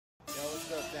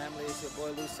It's your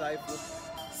boy Lou Cypher,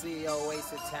 CEO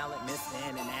Wasted Talent, Mr.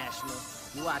 International.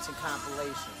 You watching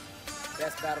compilation.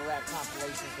 Best battle rap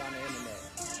compilations on the internet.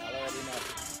 I already know.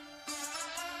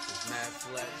 It's Mad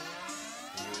Flex,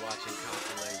 and you're watching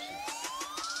compilation.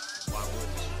 Why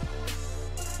wouldn't you?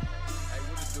 Hey,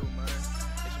 what it do, man?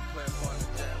 It's your player partner,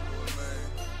 Jack Boy, man.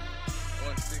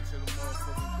 1-6 of the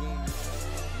motherfucking Goonies.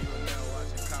 You are now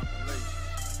watching compilation.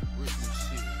 With me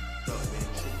shit. What's up, man?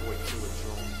 It's your boy Killer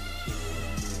Drone.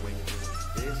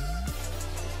 This is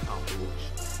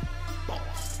compilation.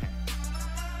 Boss.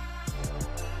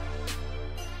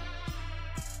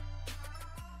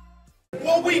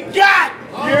 What we got?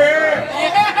 Yeah.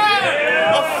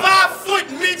 A 5-foot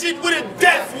midget with a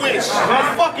death wish.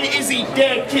 Motherfucking is he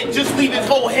dead, kid? Just leave his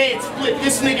whole head split.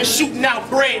 This nigga shooting out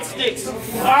breadsticks.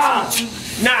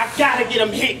 Nah, I gotta get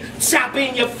him hit. Chop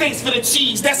in your face for the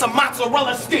cheese. That's a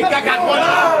mozzarella stick. I got one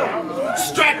arm.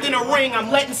 Strapped in a ring, I'm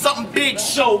letting something big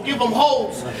show. Give him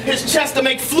holes. His chest to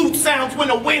make flute sounds when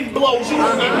the wind blows. You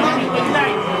don't get money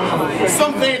tonight.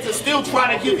 Some fans are still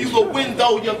trying to give you the win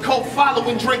though. Your coke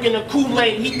following, drinking the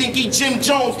Kool-Aid. He think he Jim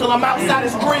Jones till I'm outside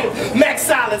his crib. Max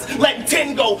Silence, letting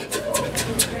 10 go.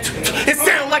 It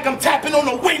sound like I'm tapping on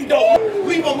a window.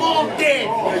 Leave them all dead.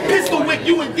 Pistol whip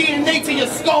you and DNA to your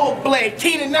skull blade.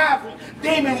 Keenan Ivory,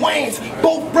 Damon Wayans,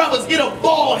 both brothers get a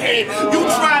bald head. You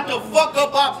tried to fuck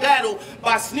up our battle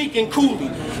by sneaking coolly,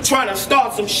 trying to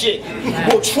start some shit.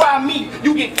 Well, try me.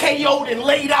 You get KO'd and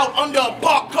laid out under a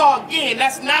parked car again.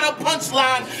 That's not a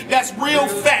punchline. That's real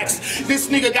facts. This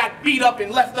nigga got beat up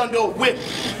and left under a whip.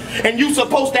 And you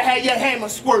supposed to have your hammer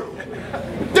squirting.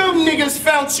 Them niggas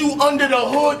found you under the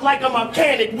hood like a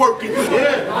mechanic working.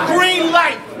 Green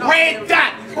light, red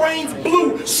dot, brains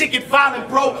blue. Shit get violent,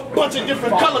 bro. Bunch of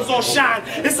different colors on shine.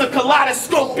 It's a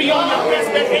kaleidoscope. Be on your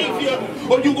best behavior,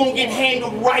 or you gon' get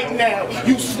handled right now.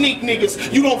 You sneak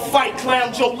niggas. You don't fight.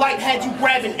 Clown Joe Light had you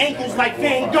grabbing ankles like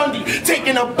Van Gundy,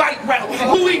 taking a bike route.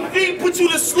 Louis V put you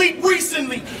to sleep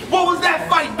recently. What was that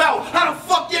fight about? How the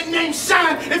fuck your name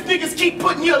shine if niggas keep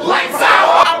putting your lights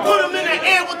out? I put him in the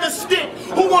air with the stick.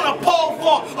 Who wanna Paul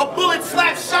for? A bullet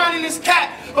slap shine in his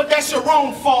cap. But that's your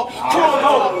own fault.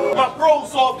 Chrono, my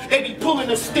bros off, they be pulling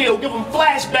the steel. Give them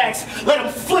flashbacks, let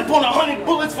them flip on 100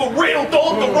 bullets for real. Throw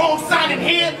up the wrong sign in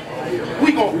here,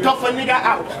 we gon' duff a nigga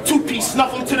out. Two-piece,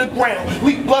 snuff him to the ground.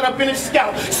 Leak blood up in his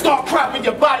scalp. Start cropping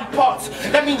your body parts.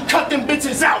 That means cut them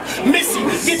bitches out. Missy,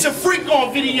 get your freak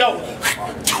on video.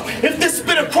 If this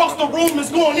spit across the room is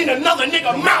going in another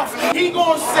nigga mouth, he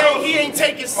gon' say he ain't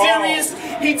taking serious.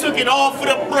 He took it all for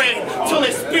the bread. Till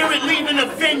his spirit leaving the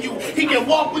venue. He can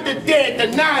walk with the dead,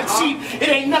 the non-cheap. It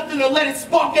ain't nothing to let it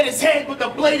spark at his head with the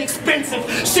blade expensive.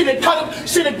 Should've cut him,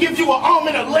 should've give you an arm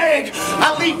and a leg.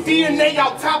 I leave DNA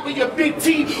out top of your big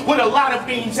T with a lot of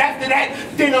beans. After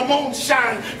that, then a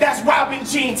moonshine. That's Robin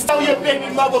jeans. Tell your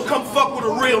baby mother come fuck with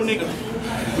a real nigga.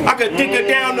 I could dig her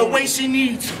down the way she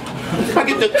needs. I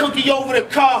get the cookie over the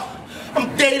car.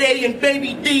 I'm Day-Day and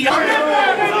Baby D. I'm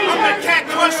the cat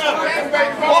crusher.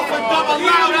 Off a double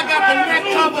loud, I got the neck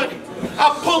covered.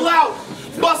 I pull out,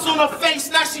 bust on her face,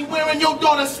 now she wearing your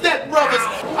daughter's stepbrothers.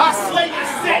 I slay your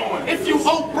set. If you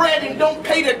owe bread and don't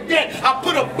pay the debt, I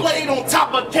put a blade on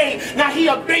top of Kane. Now he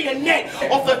a bayonet.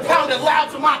 Off the pound of loud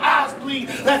till my eyes bleed.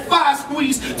 Let fire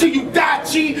squeeze till you die,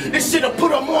 G. This shit'll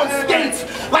put him on skates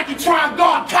like you try and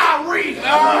guard Kyrie.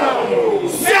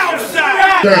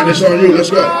 Southside. Darren, it's on you. Let's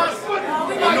go.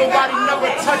 Nobody never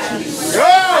touched me. I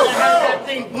had that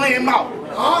thing blame out.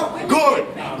 Good.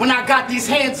 When I got these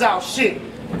hands out, shit.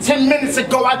 10 minutes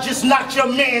ago, I just knocked your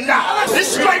man out. It's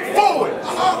straightforward.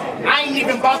 I ain't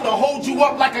even about to hold you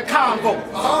up like a combo.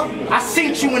 I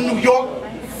seen you in New York.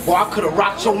 Boy, I could've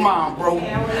rocked your mom, bro.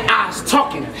 Eyes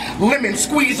tucking, lemon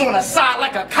squeeze on the side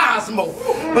like a Cosmo.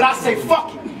 But I say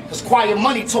fuck it. Cause Quiet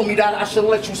Money told me that I should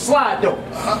let you slide though.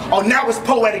 Oh, now it's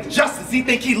poetic justice. He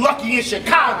think he lucky in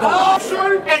Chicago.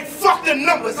 Hey, fuck the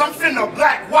numbers. I'm finna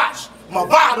black watch my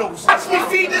bottles. Watch me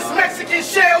feed this Mexican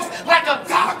shells like a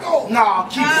taco. Nah,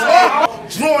 keep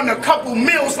drawing a couple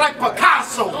meals like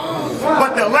Picasso.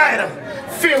 But the latter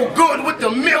feel good with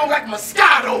the meal like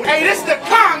Moscato. Hey, this the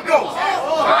Congo.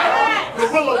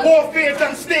 Guerrilla warfare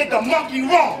done steered the monkey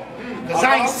wrong. Cause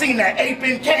I ain't seen that ape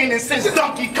in Kannon since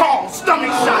Donkey Kong. Stomach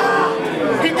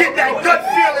shot. He get that gut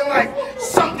feeling like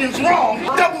something's wrong.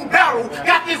 Double barrel,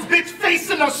 got this bitch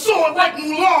facing a sword like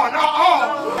Mulan.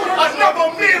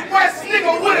 Another Midwest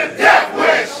nigga with a death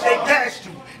wish. They dashed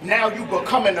you. Now you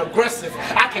becoming aggressive.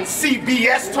 I can see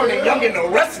BS turning young into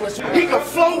restless. He can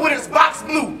flow with his box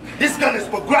blue. This gun is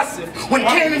progressive. When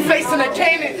Kannon facing a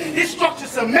cannon, his structure's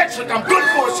symmetric. I'm good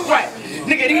for a scrap.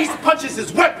 Nigga, these punches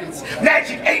is weapons.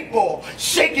 Magic 8 ball.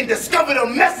 Shake and discover the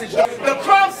message. The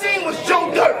crime scene name was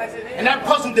Joe Dirt, and that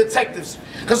puzzled detectives,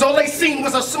 cause all they seen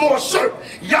was a small shirt,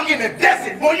 young in the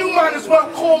desert. Boy, you might as well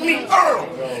call me Earl.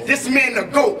 This man the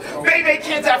GOAT. Baby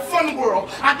kids at Fun World,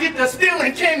 I get the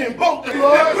stealing Kannon both. The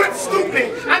grip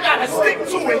stupid, I gotta stick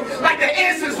to it like the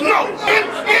answer's no.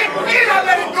 And I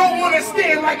let it go on a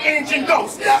stand like Engine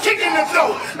Ghost. Kicking the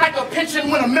dough like a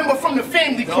pension when a member from the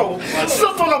family crow.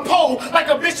 Slipped on a pole like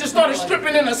a bitch that started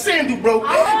stripping in a sandal, bro.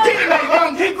 Getting that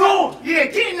young, yeah,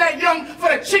 getting that young for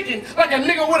the chicken like a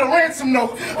nigga with a ransom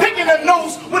note. Picking a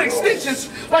nose with extensions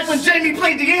like when Jamie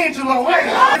played D'Angelo. Hey,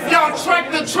 if y'all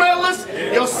track the trailers,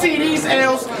 you'll see these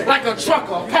L's like a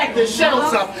trucker. Pack the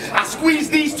shells up. I squeeze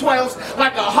these 12s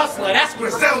like a hustler. That's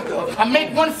Griselda. I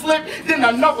make one flip, then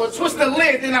another. Twist the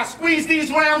lid, then I squeeze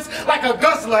these rounds like a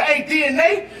guzzler. Hey,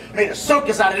 DNA made a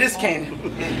circus out of this cannon.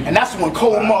 And that's one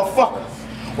cold motherfucker.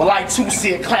 Well, I too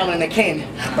see a clown in the cannon,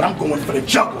 but I'm going for the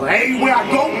juggler. Everywhere I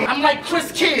go, I'm like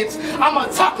Chris Kids. I'm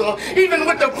a tucker, even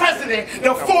with the president,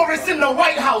 the Forrest in the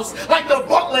White House, like the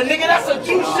butler, nigga. That's a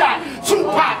juice shot.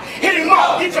 Tupac, hit him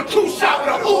up, get your crew shot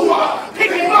with a ooh-ah.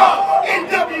 Pick him up,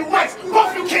 NWX,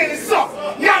 both you cannons suck.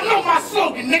 Y'all know my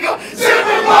slogan, nigga. Zip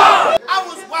him up. I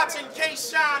was watching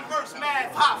K-Shine versus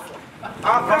Mad Hoffa.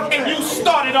 And you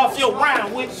started off your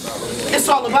round with, it's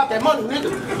all about that money,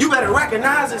 nigga. You better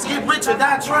recognize it's get rich or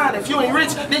die trying. If you ain't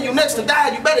rich, then you next to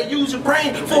die. You better use your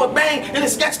brain for a bang. And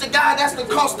it's sketch the guy, that's the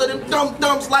cost of them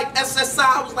dumb-dumbs like SSI.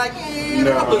 I was like,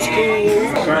 that was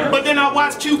cool. But then I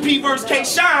watched QP versus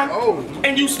K-Shine,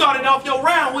 and you started off your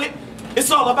round with, it's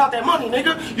all about that money,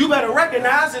 nigga. You better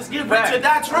recognize it's get rich or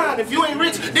die trying. If you ain't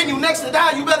rich, then you next to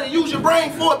die. You better use your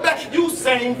brain for it back. You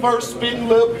same verse spitting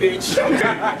little bitch.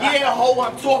 Yeah, ho,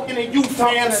 I'm talking to you,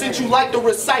 fam. Since you like to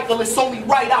recycle, it's only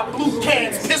right I blue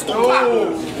cans, pistol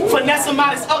pop. Finesse him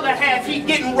out his other half, he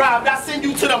getting robbed. I send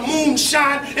you to the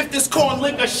moonshine if this corn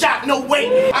liquor shot. No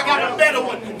way, I got a better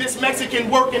one. This Mexican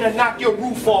working to knock your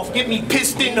roof off. Get me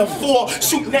pissed in the floor,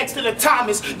 shoot next to the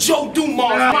Thomas, Joe Dumas.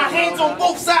 My hands on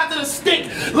both sides of the stick.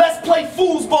 Let's play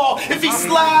foosball. If he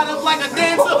slide up like a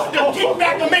dancer, then kick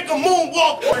back and make a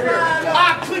moonwalk.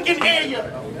 I click and air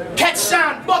ya. Catch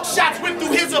shine, buckshots rip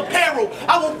through his apparel.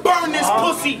 I will burn this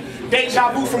pussy.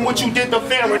 Deja vu from what you did to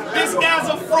Farron. This guy's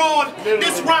a fraud.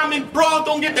 This rhyming broad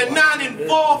don't get the 9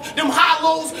 involved. Them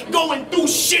hollows going through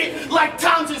shit like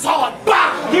times is hard.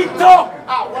 Bah! He dog!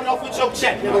 I'll run off with your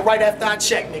check, nigga, right after I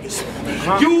check,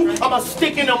 niggas. You, I'ma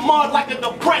stick in the mud like a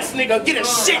depressed nigga. Get a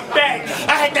shit bag.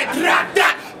 I had that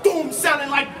dot. Boom,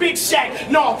 sounding like Big Shaq.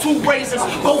 No, 2 razors,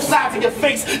 both sides of your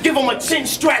face. Give them a chin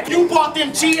strap. You brought them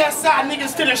GSI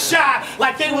niggas to the shy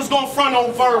like they was gonna front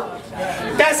on Verb.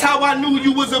 That's how I knew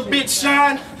you was a bitch,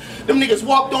 Shine. Them niggas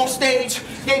walked on stage,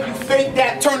 gave you fake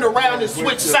that, turned around and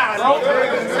switched sides.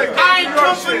 I ain't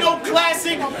come for no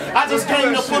classic. I just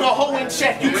came to put a hoe in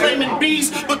check. You claiming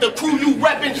bees, but the crew you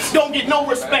reppin' don't get no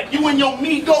respect. You and your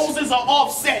Migos is an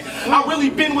offset. I really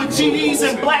been with GDs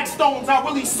and Blackstones. I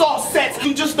really saw sets.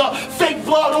 You just a fake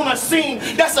blood on a scene.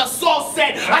 That's a saw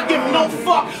set. I give no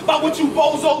fuck about what you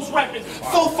bozos reppin'.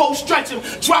 Fofo stretch him,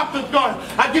 drop the gun.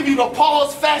 I give you the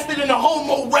pause faster than a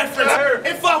homo reference.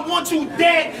 If I want you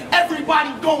dead, everybody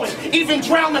going, even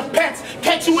drown the pets.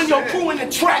 Catch you and your crew in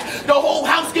the track, the whole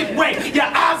house get wet. Your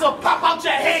eyes will pop out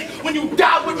your head when you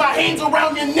die with my hands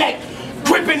around your neck.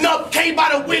 Gripping up K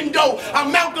by the window,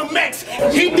 I'm Malcolm X.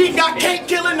 He think I can't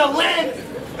kill in the land.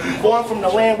 Born from the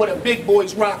land where the big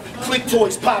boys rock, click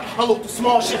toys pop. I load the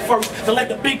small shit first to let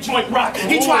the big joint rock.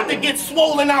 He tried to get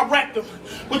swollen, I wrecked him.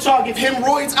 Which y'all give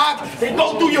hemorrhoids, they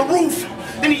go through your roof.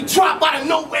 Then he drop out of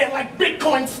nowhere like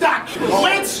Bitcoin stock.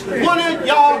 Which one of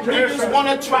y'all niggas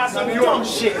wanna try some dumb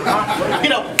shit?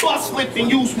 Get a bus lift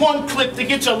and use one clip to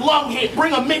get your lung hit.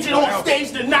 Bring a midget on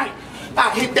stage tonight. I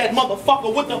hit that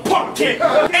motherfucker with the pump kick.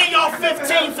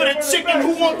 AR-15 for the chicken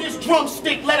who want this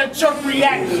drumstick. Let a jerk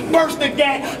react. Burst the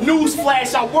gag.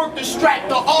 Newsflash. I work the strap.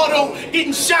 The auto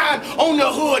getting shine on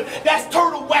the hood. That's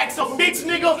turtle wax. A bitch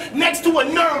nigga next to a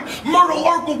nerve. Myrtle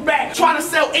Urkel back. Trying to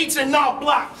sell H&R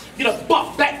block. Get a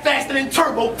buff back faster than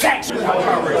TurboTax.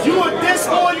 You a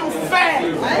disloyal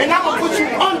fag, and I'ma put you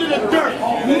under the dirt.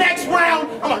 Next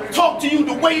round, I'ma talk to you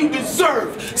the way you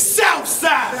deserve.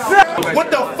 Southside.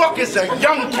 What the fuck is a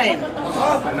young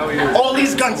Kannon? All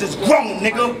these guns is grown,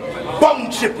 nigga. Bone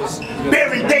chippers.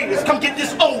 Barry Davis, come get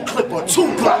this old clipper.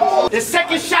 2 blocks. The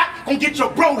second shot, gonna get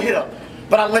your bro hit up.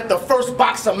 But I let the first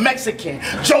boxer Mexican,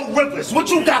 Joe Rivers. What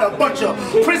you got, a bunch of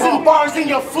prison bars in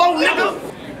your flow, nigga?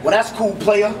 Well, that's cool,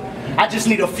 player. I just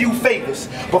need a few favors.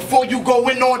 Before you go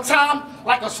in on time,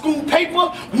 like a school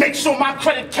paper, make sure my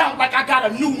credit count like I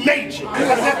got a new major.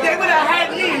 Because if they would have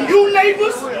had me and you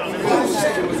neighbors,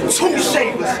 2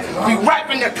 shavers. We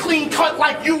rapping a clean cut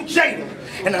like you, Jada.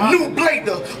 and a new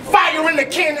blader, fire in the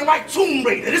cannon like Tomb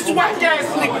Raider. This whack ass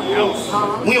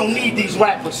nigga. We don't need these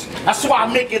rappers. That's why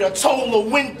I make it a toll, a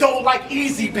window like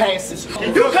easy passes.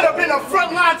 You could have been a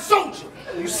frontline soldier.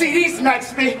 You see these Max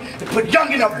spit, they put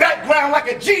Young in the background like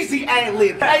a Jeezy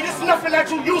ad-lib. Hey, this is nothing that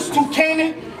you used to,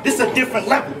 Kannon. This a different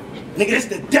level. Nigga, this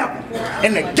the devil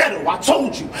in the ghetto. I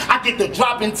told you, I get the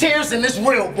dropping tears and this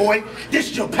real, boy.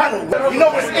 This your pedal. You know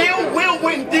what's ill? Will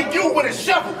wouldn't dig you with a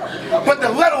shovel, but the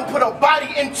letter put a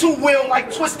body in two wheel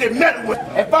like twisted metal.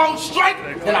 If I don't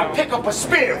strike, then I pick up a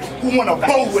spear. Who wanna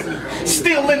bow with me?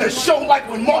 Still in the show like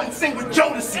when Martin sing with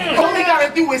Jodeci. All they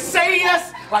gotta do is say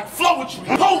yes, like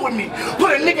flowetry. Pull with me,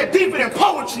 put a nigga deeper than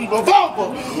poetry.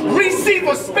 Revolver,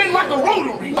 receiver, spin like a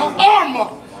rotary.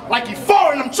 Armor. Like he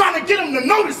foreign, I'm trying to get him to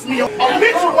notice me.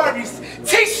 Obituaries,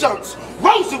 t-shirts,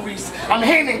 rosaries. I'm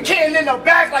handing Kannon in the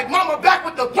bag like mama back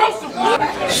with the groceries.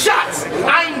 Shots,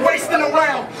 I ain't wasting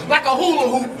around like a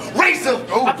hula hoop. Razor,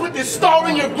 I put this star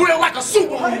in your grill like a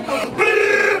super hoop.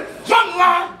 Drum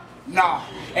line, nah.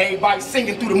 Everybody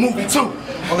singing through the movie too.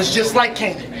 Well, it's just like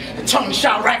Kannon. Turn the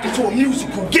shot rack into a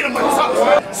musical. Get him a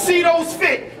tongue. See those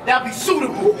fit, that'll be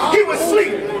suitable. He was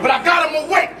asleep, but I got him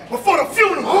awake before the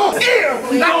funeral.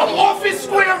 Ear, now I'm office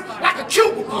square like a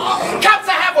cubicle. Cops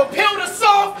I have a pill to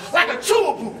solve like a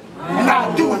chewable. And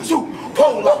I'll do it too.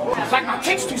 Polo. Like my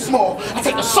kick's too small, I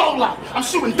take the soul out. I'm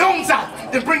shooting domes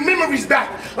out, then bring memories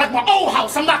back. Like my old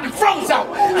house, I'm knocking froze out.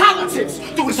 Politics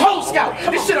through his whole scout.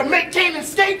 This shit'll make Kannon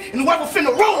skate and whoever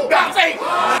finna roll bounce. Hey,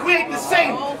 we ain't the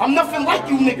same. I'm nothing like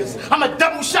you niggas. I'm a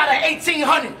double shot at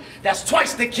 1800. That's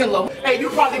twice the killer. Hey, you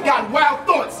probably got wild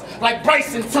thoughts like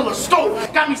Bryson till a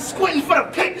scope. Got me squinting for the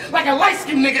pick like a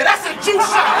light-skinned nigga. That's a juice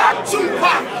shot.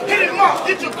 Tupac, hit him up.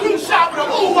 Get your crew shot with a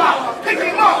ooh-ah. Pick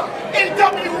him up.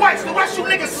 NWX, the rest you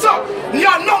niggas suck.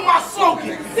 Y'all know my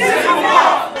slogan.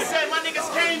 I said my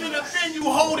niggas came in the venue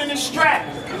holding his strap,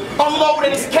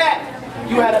 unloading his cap.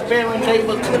 You had a Baron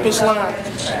Davis clippers line.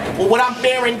 Well, what I'm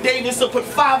Baron Davis to put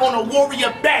 5 on a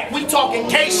warrior back. We talking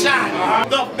K-Shine.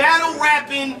 The battle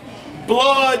rapping,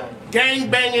 blood, gang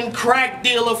banging crack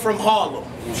dealer from Harlem.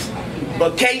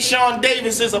 But K-Shawn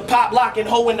Davis is a pop locking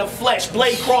hoe in the flesh.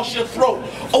 Blade cross your throat.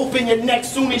 Open your neck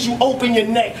soon as you open your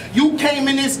neck. You came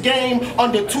in this game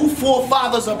under 2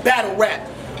 forefathers of battle rap.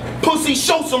 Pussy,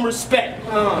 show some respect.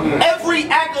 Every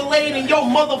accolade in your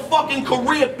motherfucking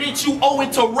career, bitch, you owe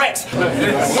it to Rex.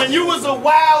 When you was a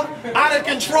wild, out of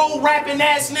control, rapping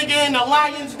ass nigga in the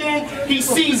Lion's Den, he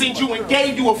seasoned you and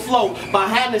gave you a flow.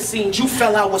 Behind the scenes, you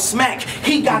fell out with Smack.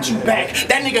 He got you back.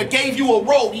 That nigga gave you a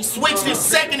role. He switched his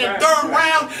second and third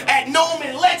round at Nome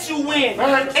and let you win.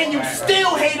 And you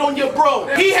still hate on your bro.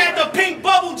 He had the pink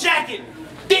bubble jacket.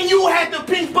 Then you had the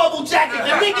pink bubble jacket.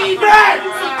 The nigga even had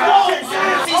you some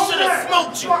clothes. He should have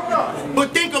smoked you.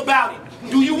 But think about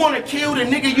it. Do you want to kill the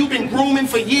nigga you've been grooming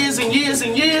for years and years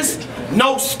and years?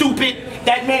 No, stupid.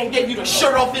 That man gave you the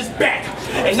shirt off his back.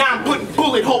 And now I'm putting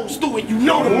bullet holes through it. You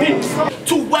know the bitch.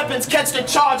 2 weapons catch the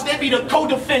charge. They be the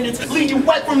co-defendants. Leave you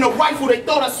wet from the rifle. They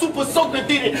thought a super soaker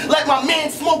did it. Let my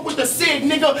man smoke with the Sig,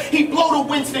 nigga. He blow the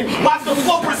Winston. Watch the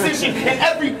flow precision. And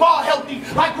every bar healthy.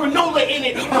 Like granola in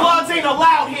it. Bloods ain't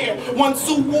allowed here. 1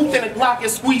 suit whoop and a Glock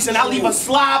is squeezing. I leave a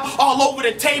slob all over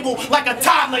the table like a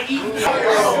toddler eating.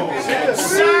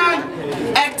 Shine,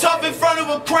 act tough in front of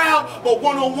a crowd, but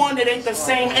one-on-one it ain't the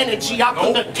same energy. I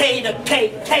put the K to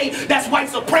KK, that's white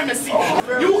supremacy.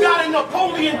 You got a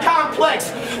Napoleon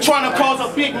complex, trying to cause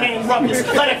a big man ruckus.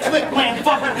 Let a clip land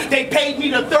fuck it. They paid me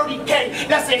the 30K,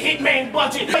 that's a hitman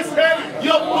budget.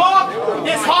 Your bark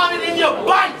is harder than your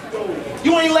bite.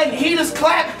 You ain't letting heaters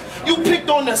clap. You picked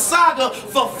on the saga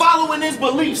for following his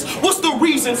beliefs. What's the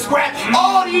reason, Scrap?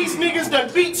 All these niggas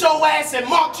done beat your ass and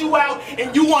marked you out,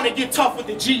 and you want to get tough with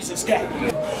the Jesus guy.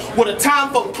 Well, the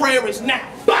time for prayer is now.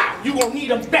 Bow! You gon' need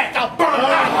them back. I'll burn them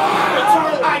out.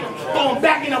 Return item. Throw them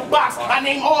back in a box. I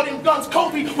name all them guns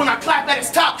Kobe when I clap at his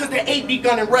top, cause they're 8B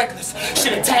gunning reckless.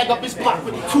 Should've tagged up his block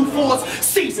with the 2-4s.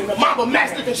 Season. The mama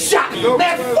mastered the shot.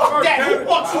 Man, fuck that. Who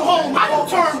brought you home? I don't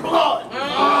turn blood.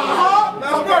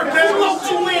 Who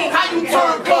locked you in? How you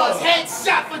turn cuz?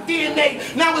 Headshot for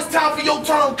DNA. Now it's time for your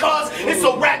turn cuz. It's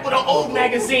a rap with an old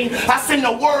magazine. I send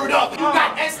the word up. You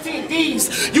got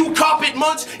STDs. You carpet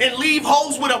munch and leave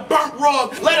hoes with a burnt rug.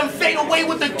 Let them fade away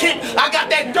with the kick. I got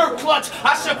that dirt clutch.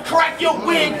 I should crack your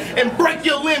wig and break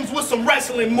your limbs with some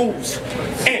wrestling moves.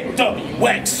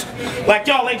 NWX. Like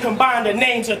y'all ain't combined the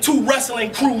names of 2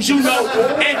 wrestling crews. You know,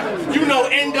 and you know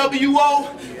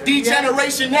NWO.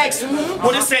 D-Generation X,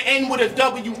 well it's an N with a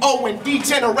W-O and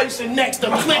D-Generation Next.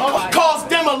 The click cause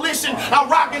demolition. I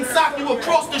rock and sock you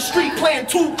across the street playing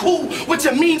too cool with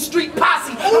your mean street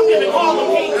posse. I'm giving all of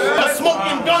me the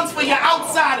smoking guns for your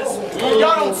outsiders.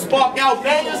 Y'all don't spark out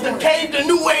bangers, the cave, the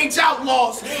new age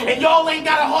outlaws. And y'all ain't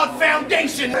got a hard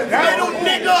foundation. Little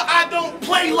nigga, I don't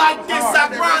play like this. I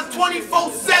grind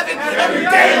 24/7 every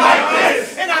day like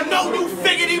this. And I know you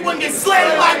figured he wouldn't get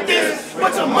slayed like this.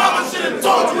 But your mama should have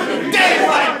told you in the day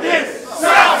like this.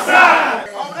 Southside!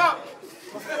 Hold up.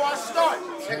 Before I start,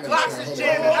 the Glocks is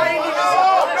jamming. I ain't even no.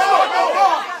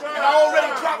 And I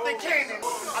already dropped the cannon.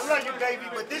 I love you, baby,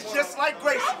 but this just like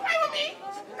Gracie.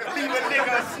 Leave a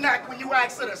nigga a snack when you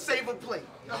ask her to save a plate.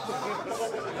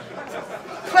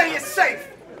 Play it safe,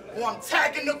 or I'm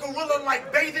tagging the gorilla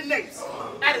like bathing apes.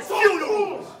 At his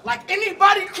funeral, like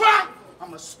anybody cry,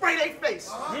 I'ma spray their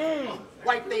face.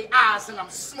 Wipe their eyes and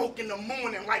I'm smoking the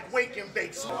morning like waking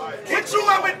bakes. What you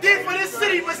ever did for this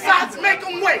city besides make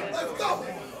them wait?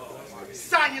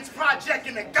 Science project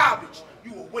in the garbage.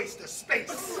 You a waste of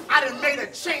space. I done made a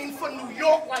chain for New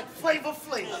York like Flavor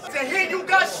Flav. To hear you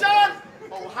got shot?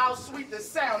 Oh, how sweet the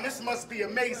sound. This must be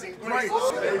amazing grace.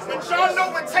 But y'all know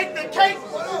what take the cake?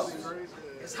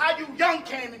 It's how you young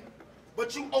Kannon,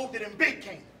 but you older than Big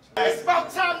Kannon. It's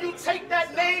about time you take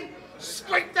that name,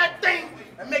 scrape that thing,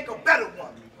 and make a better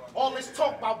one. All this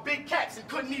talk about big cats and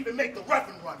couldn't even make the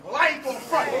Reverend run. Well, I ain't gonna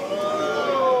front.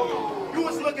 You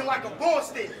was looking like a born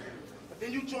steer, but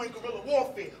then you joined guerrilla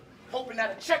warfare, hoping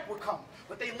that a check would come,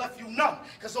 but they left you numb,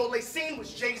 because all they seen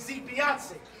was Jay-Z,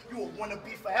 Beyonce. You will wanna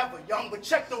be forever young, but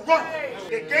check the run.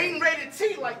 The game rated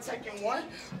T like Tekken 1.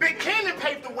 Big Kannon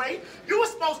paved the way. You were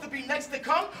supposed to be next to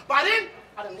come. By then,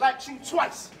 I done lapped you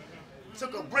twice.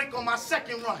 Took a break on my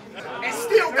second run. And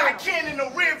still got Kannon in the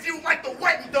rear view like the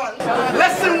wet and done.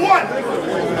 Lesson 1.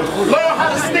 Learn how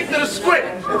to stick to the script.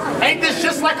 Ain't this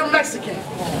just like a Mexican?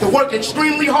 To work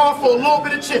extremely hard for a little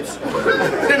bit of chips.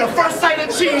 Then the first sight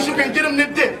of cheese, you can get them to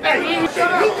dip. Hey, you could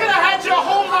have had your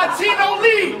whole Latino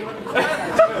league.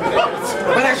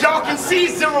 But as y'all can see,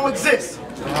 zero exists.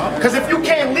 Because if you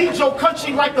can't lead your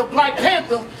country like the Black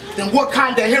Panther, then what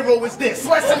kind of hero is this?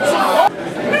 Lesson 2.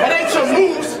 That ain't your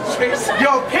moves.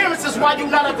 Your appearance is why you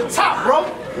not at the top, bro.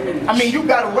 I mean, you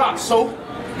got a rock, so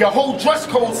your whole dress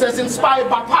code says inspired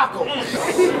by Paco.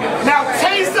 Now,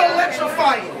 taser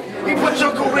electrifying. He put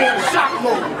your career in shock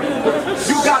mode.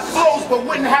 You got flows, but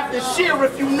wouldn't have to shear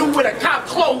if you knew where the cop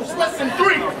closed. Lesson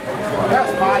 3.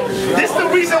 That's fine. This the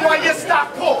reason why your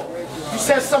stock poor. You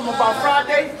said something about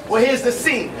Friday? Well, here's the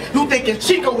scene. You thinking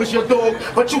Chico was your dog,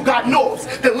 but you got Norbs.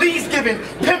 The lead's giving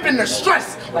pimping the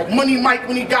stress like Money Mike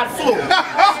when he got flu.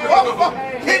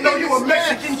 You know you a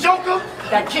Mexican joker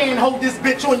that can't hold this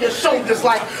bitch on your shoulders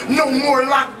like no more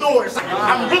locked doors.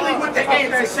 I'm really with the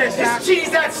answer. It's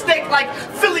cheese at steak like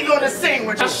Philly on a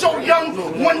sandwich. I show young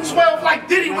 112 like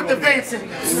Diddy with the Vanson.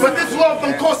 But this love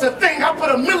don't cost a thing. I put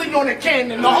 $1 million on a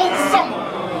Kannon the whole summer.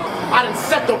 I done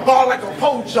set the bar like a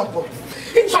pole jumper.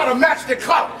 He try to match the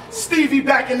clout. Stevie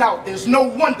backing out. There's no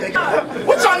wonder.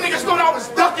 What y'all niggas thought I was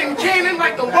ducking Kannon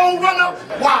like the Road Runner?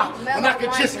 Wow, when I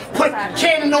could just put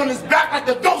Kannon on his back like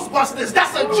the Ghostbusters.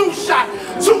 That's a juice shot.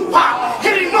 Tupac,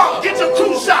 hit him up, get your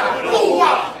 2 shot. Ooh,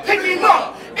 wow, pick him up.